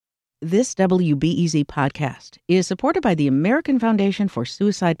This WBEZ podcast is supported by the American Foundation for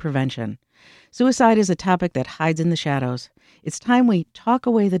Suicide Prevention. Suicide is a topic that hides in the shadows. It's time we talk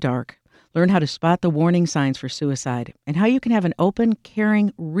away the dark, learn how to spot the warning signs for suicide, and how you can have an open,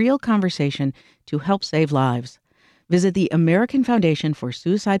 caring, real conversation to help save lives. Visit the American Foundation for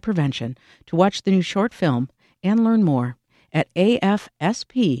Suicide Prevention to watch the new short film and learn more at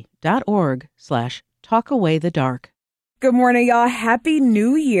afsp.org/talkawaythedark. Good morning, y'all. Happy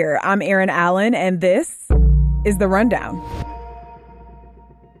New Year. I'm Erin Allen, and this is The Rundown.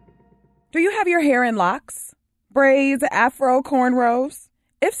 Do you have your hair in locks? Braids, afro, cornrows?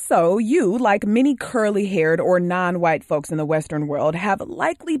 If so, you, like many curly-haired or non-white folks in the Western world, have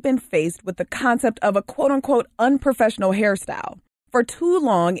likely been faced with the concept of a quote-unquote unprofessional hairstyle. For too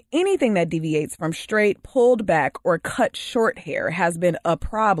long, anything that deviates from straight, pulled back, or cut short hair has been a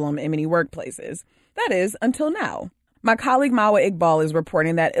problem in many workplaces. That is, until now. My colleague Mawa Iqbal is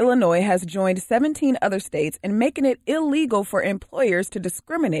reporting that Illinois has joined 17 other states in making it illegal for employers to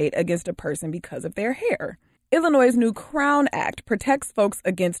discriminate against a person because of their hair. Illinois' new Crown Act protects folks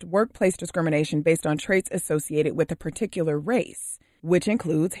against workplace discrimination based on traits associated with a particular race, which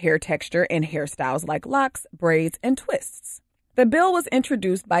includes hair texture and hairstyles like locks, braids, and twists. The bill was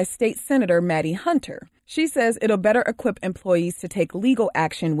introduced by State Senator Maddie Hunter. She says it'll better equip employees to take legal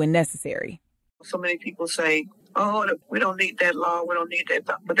action when necessary. So many people say, oh, we don't need that law, we don't need that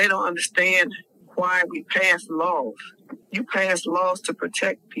law. But they don't understand why we pass laws. You pass laws to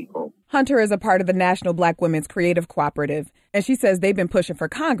protect people. Hunter is a part of the National Black Women's Creative Cooperative, and she says they've been pushing for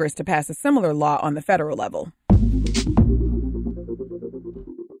Congress to pass a similar law on the federal level.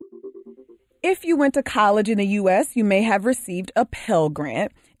 If you went to college in the U.S., you may have received a Pell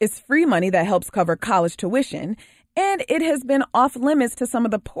Grant. It's free money that helps cover college tuition, and it has been off limits to some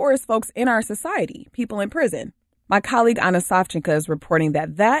of the poorest folks in our society, people in prison. My colleague Anna Savchenko is reporting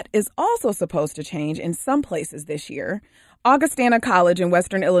that is also supposed to change in some places this year. Augustana College in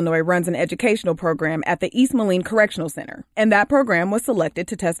Western Illinois runs an educational program at the East Moline Correctional Center, and that program was selected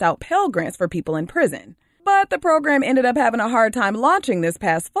to test out Pell Grants for people in prison. But the program ended up having a hard time launching this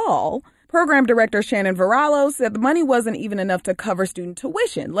past fall. Program Director Shannon Varallo said the money wasn't even enough to cover student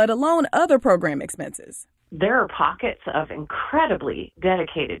tuition, let alone other program expenses. There are pockets of incredibly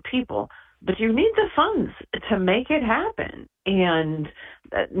dedicated people, but you need the funds to make it happen. And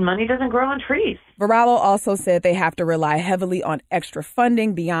money doesn't grow on trees. Varallo also said they have to rely heavily on extra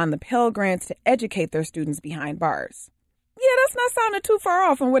funding beyond the Pell Grants to educate their students behind bars. Yeah, that's not sounding too far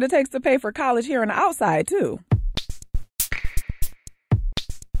off from what it takes to pay for college here on the outside, too.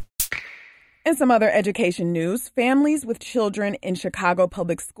 In some other education news, families with children in Chicago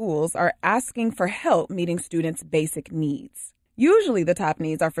public schools are asking for help meeting students' basic needs. Usually the top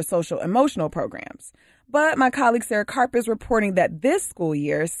needs are for social-emotional programs. But my colleague Sarah Karp is reporting that this school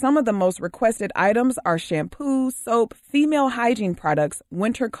year, some of the most requested items are shampoo, soap, female hygiene products,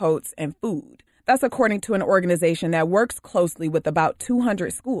 winter coats, and food. That's according to an organization that works closely with about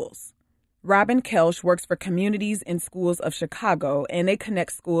 200 schools. Robin Kelsch works for Communities in Schools of Chicago, and they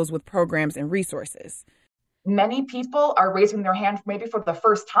connect schools with programs and resources. Many people are raising their hand maybe for the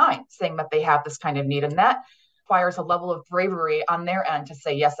first time, saying that they have this kind of need, and that requires a level of bravery on their end to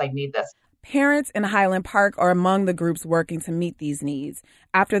say, yes, I need this. Parents in Highland Park are among the groups working to meet these needs.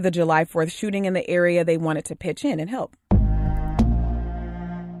 After the July 4th shooting in the area, they wanted to pitch in and help.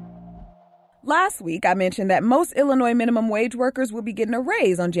 Last week, I mentioned that most Illinois minimum wage workers will be getting a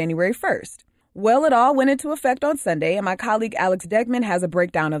raise on January 1st. Well, it all went into effect on Sunday, and my colleague Alex Degman has a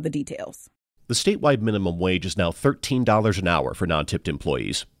breakdown of the details. The statewide minimum wage is now $13 an hour for non-tipped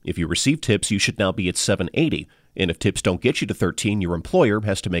employees. If you receive tips, you should now be at $7.80. And if tips don't get you to $13, your employer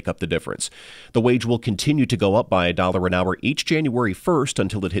has to make up the difference. The wage will continue to go up by $1 an hour each January 1st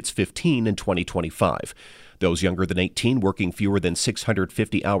until it hits $15 in 2025. Those younger than 18 working fewer than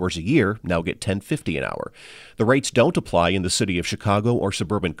 650 hours a year now get $10.50 an hour. The rates don't apply in the city of Chicago or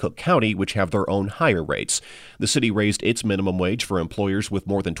suburban Cook County, which have their own higher rates. The city raised its minimum wage for employers with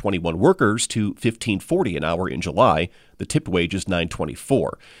more than 21 workers to $15.40 an hour in July. The tipped wage is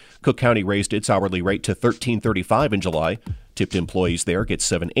 $9.24. Cook County raised its hourly rate to $13.35 in July. Tipped employees there get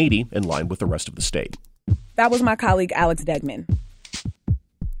 $7.80 in line with the rest of the state. That was my colleague Alex Degman.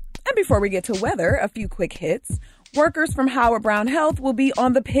 And before we get to weather, a few quick hits. Workers from Howard Brown Health will be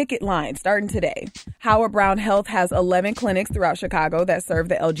on the picket line starting today. Howard Brown Health has 11 clinics throughout Chicago that serve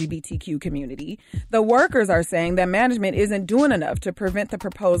the LGBTQ community. The workers are saying that management isn't doing enough to prevent the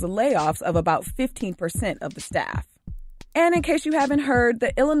proposed layoffs of about 15% of the staff. And in case you haven't heard,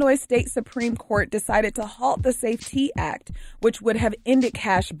 the Illinois State Supreme Court decided to halt the SAFE-T Act, which would have ended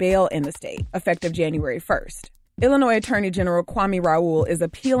cash bail in the state, effective January 1st. Illinois Attorney General Kwame Raoul is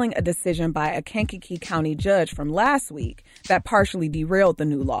appealing a decision by a Kankakee County judge from last week that partially derailed the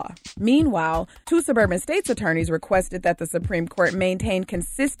new law. Meanwhile, 2 suburban states' attorneys requested that the Supreme Court maintain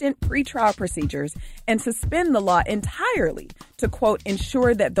consistent pretrial procedures and suspend the law entirely to, quote,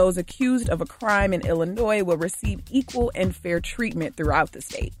 ensure that those accused of a crime in Illinois will receive equal and fair treatment throughout the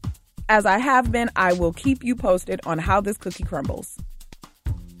state. As I have been, I will keep you posted on how this cookie crumbles.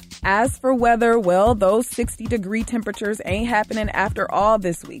 As for weather, well, those 60-degree temperatures ain't happening after all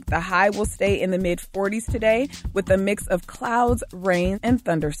this week. The high will stay in the mid-40s today with a mix of clouds, rain, and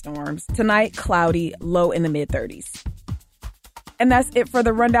thunderstorms. Tonight, cloudy, low in the mid-30s. And that's it for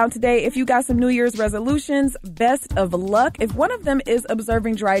the rundown today. If you got some New Year's resolutions, best of luck. If one of them is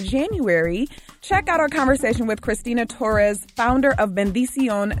observing Dry January, check out our conversation with Christina Torres, founder of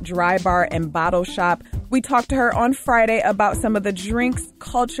Bendicion Dry Bar and Bottle Shop. We talked to her on Friday about some of the drinks,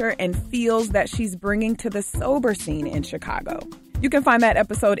 culture, and feels that she's bringing to the sober scene in Chicago. You can find that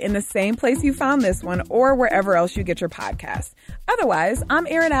episode in the same place you found this one or wherever else you get your podcasts. Otherwise, I'm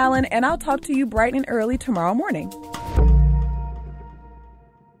Erin Allen, and I'll talk to you bright and early tomorrow morning.